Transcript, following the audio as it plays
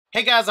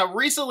Hey guys, I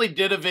recently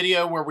did a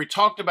video where we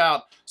talked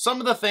about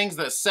some of the things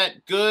that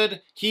set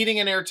good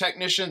heating and air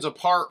technicians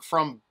apart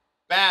from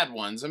bad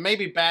ones. And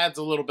maybe bad's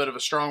a little bit of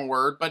a strong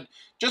word, but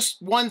just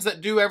ones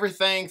that do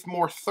everything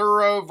more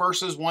thorough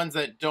versus ones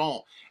that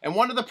don't. And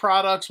one of the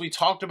products we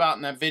talked about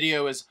in that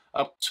video is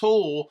a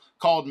tool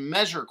called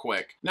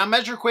measureQuick. Now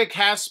measureQuick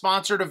has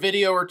sponsored a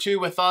video or two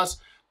with us,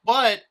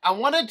 but I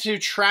wanted to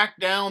track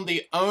down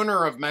the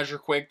owner of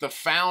measureQuick, the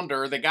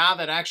founder, the guy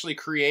that actually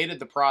created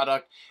the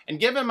product,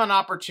 and give him an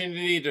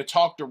opportunity to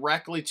talk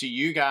directly to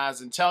you guys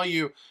and tell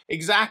you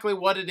exactly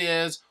what it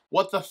is,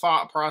 what the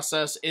thought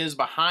process is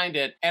behind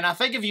it. And I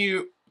think if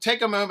you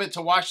take a moment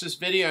to watch this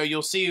video,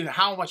 you'll see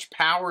how much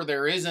power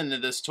there is into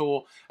this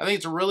tool. I think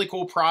it's a really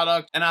cool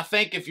product. And I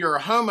think if you're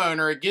a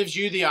homeowner, it gives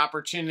you the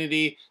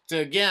opportunity to,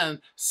 again,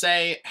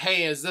 say,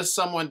 hey, is this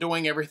someone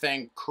doing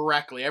everything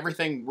correctly,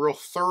 everything real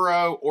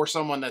thorough, or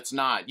someone that's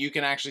not? You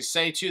can actually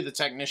say to the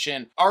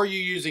technician, are you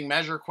using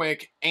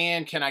measureQuick,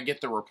 and can I get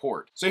the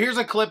report? So here's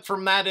a clip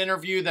from that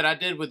interview that I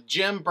did with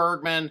Jim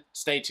Bergmann.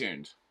 Stay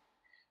tuned.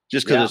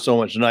 Just because it's so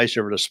much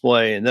nicer of a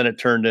display. And then it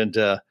turned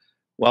into,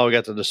 well, we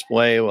got the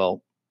display.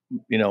 Well,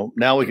 you know,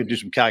 now we can do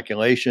some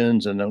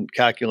calculations, and then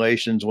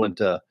calculations went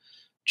to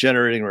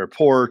generating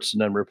reports,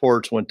 and then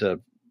reports went to,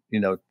 you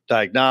know,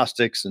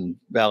 diagnostics and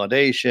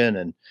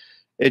validation, and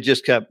it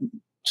just kept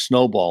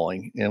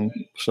snowballing. And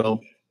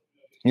so,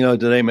 you know,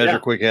 today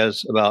measureQuick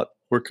has about,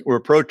 we're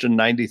approaching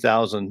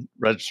 90,000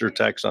 registered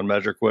techs on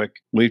measureQuick.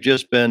 We've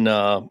just been,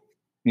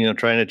 you know,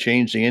 trying to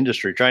change the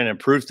industry, trying to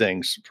improve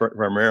things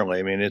primarily.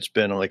 I mean, it's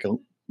been like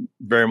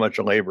very much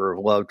a labor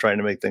of love, trying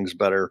to make things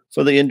better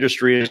for the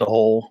industry as a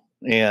whole,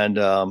 and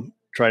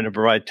trying to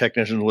provide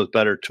technicians with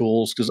better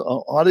tools. Because a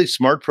lot of these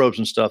smart probes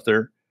and stuff,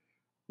 they're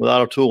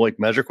without a tool like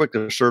measureQuick,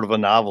 they're sort of a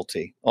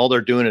novelty. All they're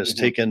doing is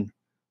taking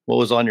what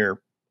was on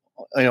your,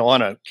 you know,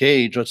 on a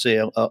gauge, let's say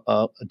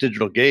a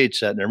digital gauge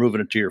set, and they're moving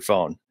it to your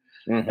phone.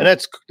 And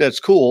that's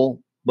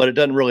cool, but it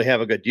doesn't really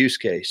have a good use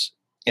case.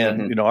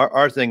 And, you know,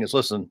 our thing is,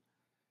 listen,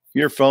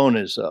 your phone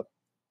is a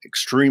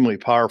extremely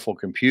powerful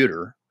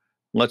computer.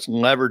 Let's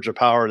leverage the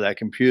power of that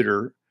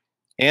computer,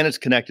 and it's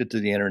connected to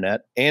the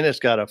internet, and it's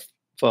got a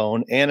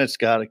phone, and it's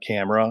got a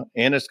camera,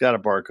 and it's got a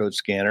barcode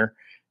scanner,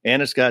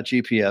 and it's got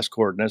GPS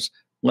coordinates.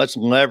 Let's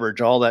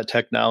leverage all that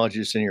technology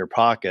that's in your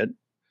pocket,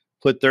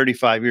 put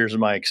 35 years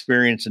of my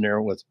experience in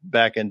there with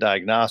back-end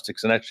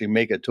diagnostics, and actually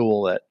make a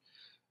tool that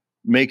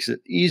makes it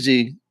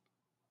easy,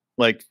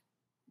 like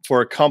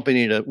for a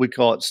company to, we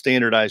call it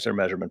standardize their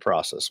measurement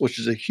process, which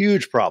is a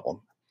huge problem.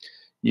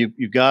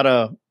 You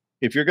gotta,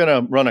 if you're going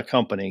to run a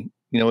company,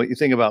 you know, what you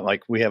think about,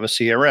 like we have a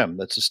CRM,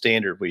 that's a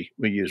standard we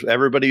use.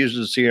 Everybody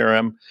uses a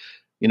CRM.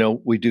 You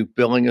know, we do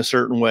billing a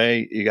certain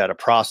way. You got a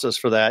process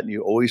for that, and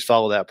you always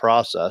follow that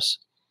process.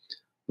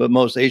 But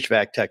most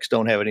HVAC techs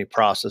don't have any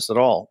process at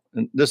all.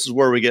 And this is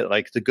where we get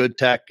like the good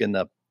tech and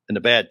the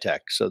bad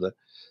tech. So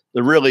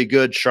the really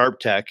good sharp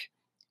tech,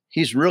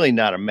 he's really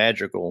not a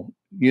magical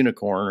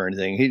unicorn or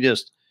anything.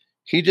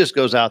 He just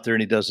goes out there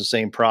and he does the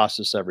same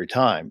process every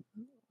time.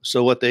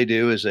 So what they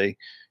do is they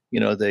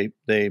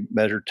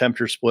measure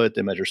temperature split,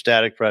 they measure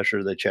static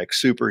pressure, they check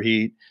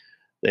superheat,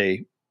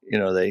 they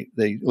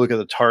look at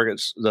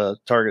the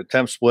target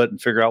temp split and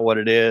figure out what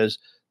it is.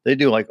 They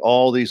do like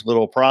all these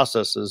little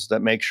processes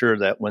that make sure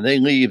that when they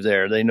leave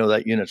there, they know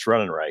that unit's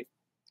running right.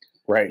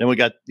 Right. Then we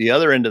got the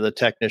other end of the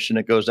technician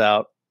that goes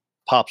out,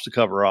 pops the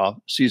cover off,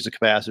 sees the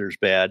capacitor's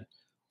bad,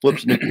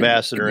 flips a new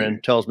capacitor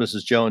in, tells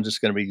Mrs. Jones it's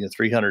going to be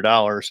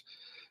 $300,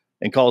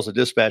 and calls the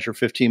dispatcher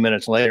 15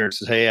 minutes later and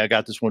says, hey, I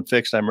got this one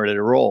fixed. I'm ready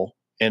to roll.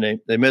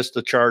 And they missed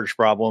the charge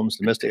problems,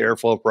 they missed the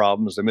airflow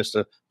problems, they missed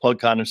the plug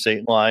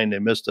condensate line, they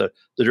missed the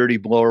dirty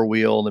blower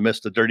wheel, they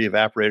missed the dirty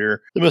evaporator,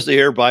 they missed the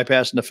air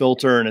bypassing the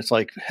filter. And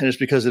it's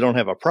because they don't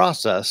have a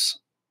process.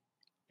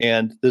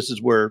 And this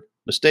is where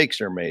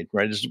mistakes are made,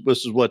 right?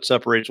 This is what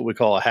separates what we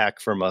call a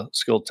hack from a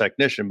skilled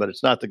technician, but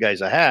it's not the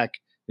guy's a hack.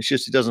 It's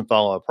just he doesn't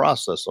follow a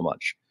process so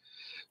much.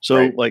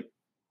 So like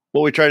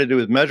what we try to do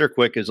with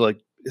measureQuick is like,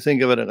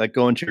 think of it like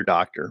going to your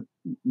doctor.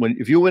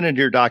 If you went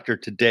into your doctor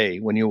today,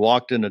 when you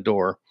walked in the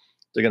door,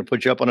 they're going to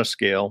put you up on a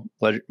scale.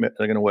 They're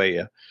going to weigh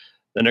you.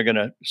 Then they're going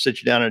to sit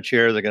you down in a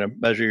chair. They're going to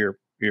measure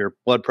your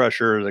blood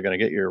pressure. They're going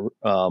to get your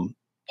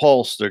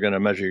pulse. They're going to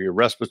measure your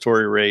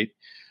respiratory rate.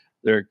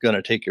 They're going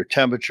to take your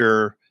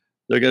temperature.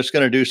 They're just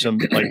going to do some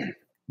like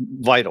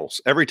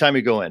vitals every time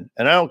you go in.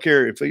 And I don't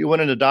care if you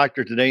went in the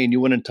doctor today and you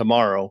went in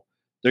tomorrow,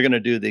 they're going to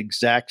do the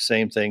exact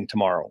same thing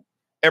tomorrow.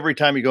 Every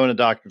time you go in a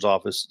doctor's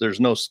office, there's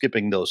no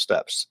skipping those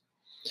steps.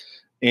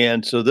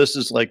 And so this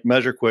is like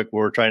measureQuick,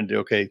 where we're trying to do,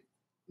 okay,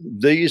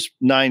 these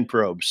 9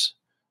 probes,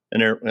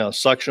 and they're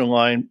suction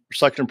line,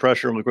 suction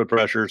pressure, liquid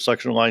pressure,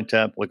 suction line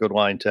temp, liquid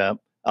line temp,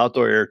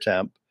 outdoor air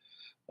temp,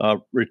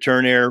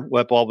 return air,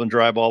 wet bulb and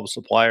dry bulb,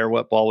 supply air,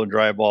 wet bulb and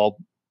dry bulb,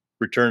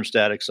 return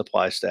static,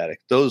 supply static.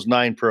 Those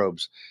 9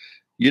 probes,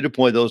 you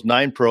deploy those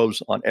 9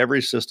 probes on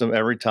every system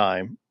every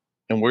time,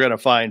 and we're going to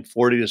find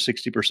 40 to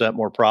 60%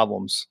 more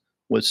problems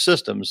with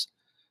systems.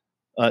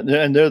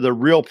 And they're the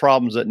real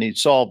problems that need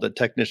solved that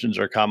technicians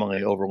are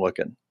commonly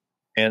overlooking.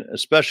 and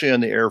especially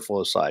on the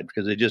airflow side,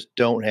 because they just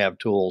don't have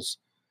tools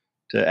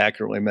to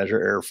accurately measure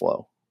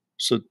airflow.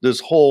 So this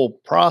whole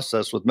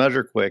process with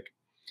measureQuick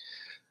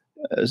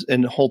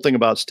and the whole thing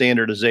about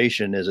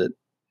standardization is it,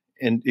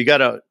 and you got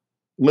to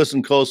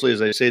listen closely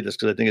as I say this,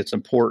 because I think it's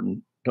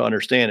important to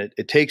understand it.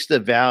 It takes the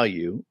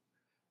value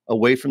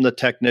away from the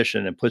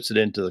technician and puts it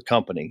into the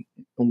company.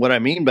 And what I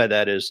mean by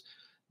that is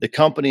the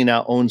company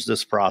now owns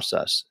this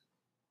process.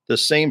 The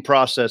same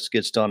process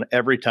gets done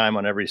every time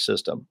on every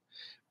system.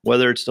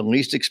 Whether it's the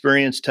least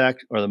experienced tech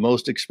or the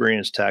most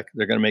experienced tech,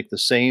 they're going to make the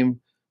same,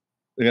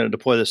 they're going to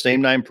deploy the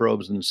same 9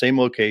 probes in the same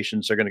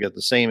locations. They're going to get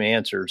the same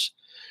answers.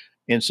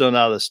 And so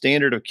now the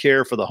standard of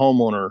care for the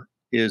homeowner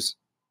is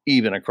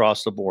even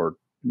across the board.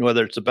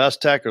 Whether it's the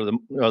best tech or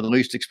the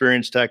least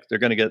experienced tech, they're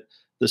going to get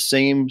the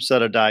same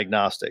set of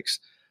diagnostics.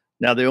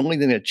 Now, the only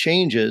thing that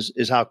changes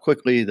is how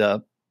quickly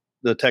the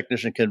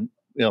technician can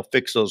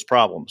fix those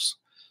problems.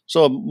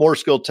 So a more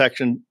skilled tech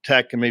can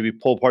maybe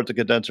pull apart the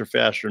condenser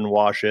faster and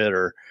wash it,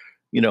 or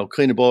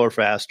clean the blower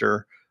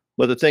faster.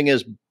 But the thing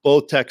is,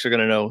 both techs are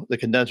going to know the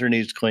condenser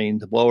needs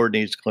cleaned, the blower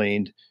needs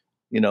cleaned,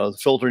 the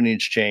filter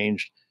needs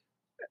changed.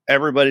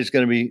 Everybody's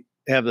going to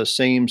have the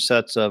same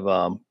sets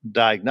of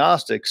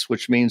diagnostics,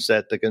 which means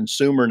that the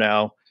consumer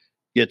now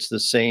gets the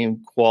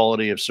same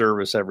quality of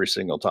service every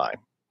single time.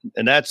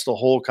 And that's the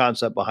whole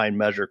concept behind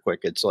measureQuick.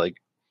 It's like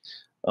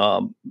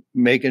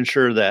making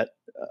sure that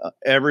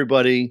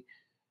everybody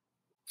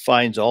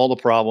finds all the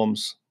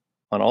problems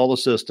on all the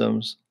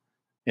systems.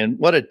 And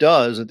what it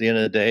does at the end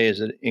of the day is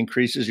it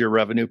increases your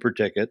revenue per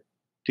ticket,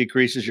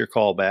 decreases your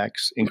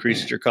callbacks,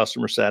 increases your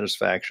customer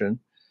satisfaction,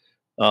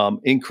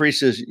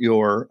 increases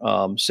your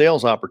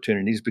sales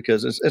opportunities,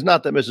 because it's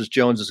not that Mrs.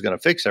 Jones is going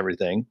to fix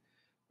everything,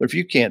 but if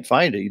you can't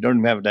find it, you don't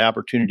even have the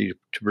opportunity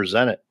to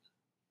present it,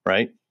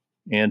 right?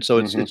 And so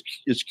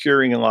it's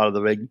curing a lot of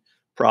the big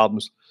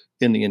problems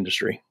in the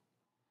industry.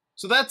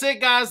 So that's it,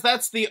 guys.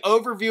 That's the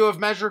overview of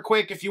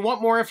measureQuick. If you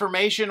want more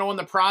information on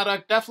the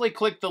product, definitely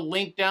click the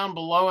link down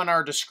below in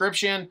our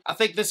description. I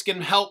think this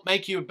can help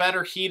make you a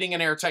better heating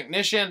and air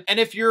technician. And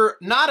if you're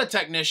not a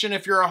technician,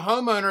 if you're a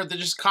homeowner that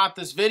just caught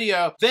this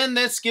video, then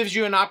this gives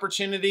you an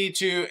opportunity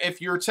to, if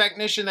you're a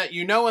technician that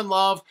you know and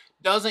love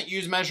doesn't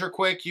use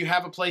measureQuick, you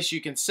have a place you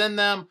can send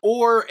them.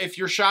 Or if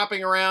you're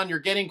shopping around, you're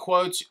getting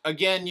quotes,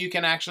 again, you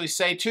can actually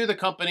say to the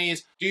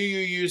companies, do you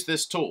use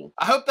this tool?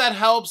 I hope that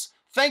helps.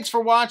 Thanks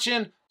for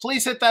watching.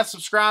 Please hit that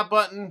subscribe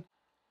button.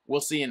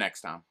 We'll see you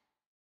next time.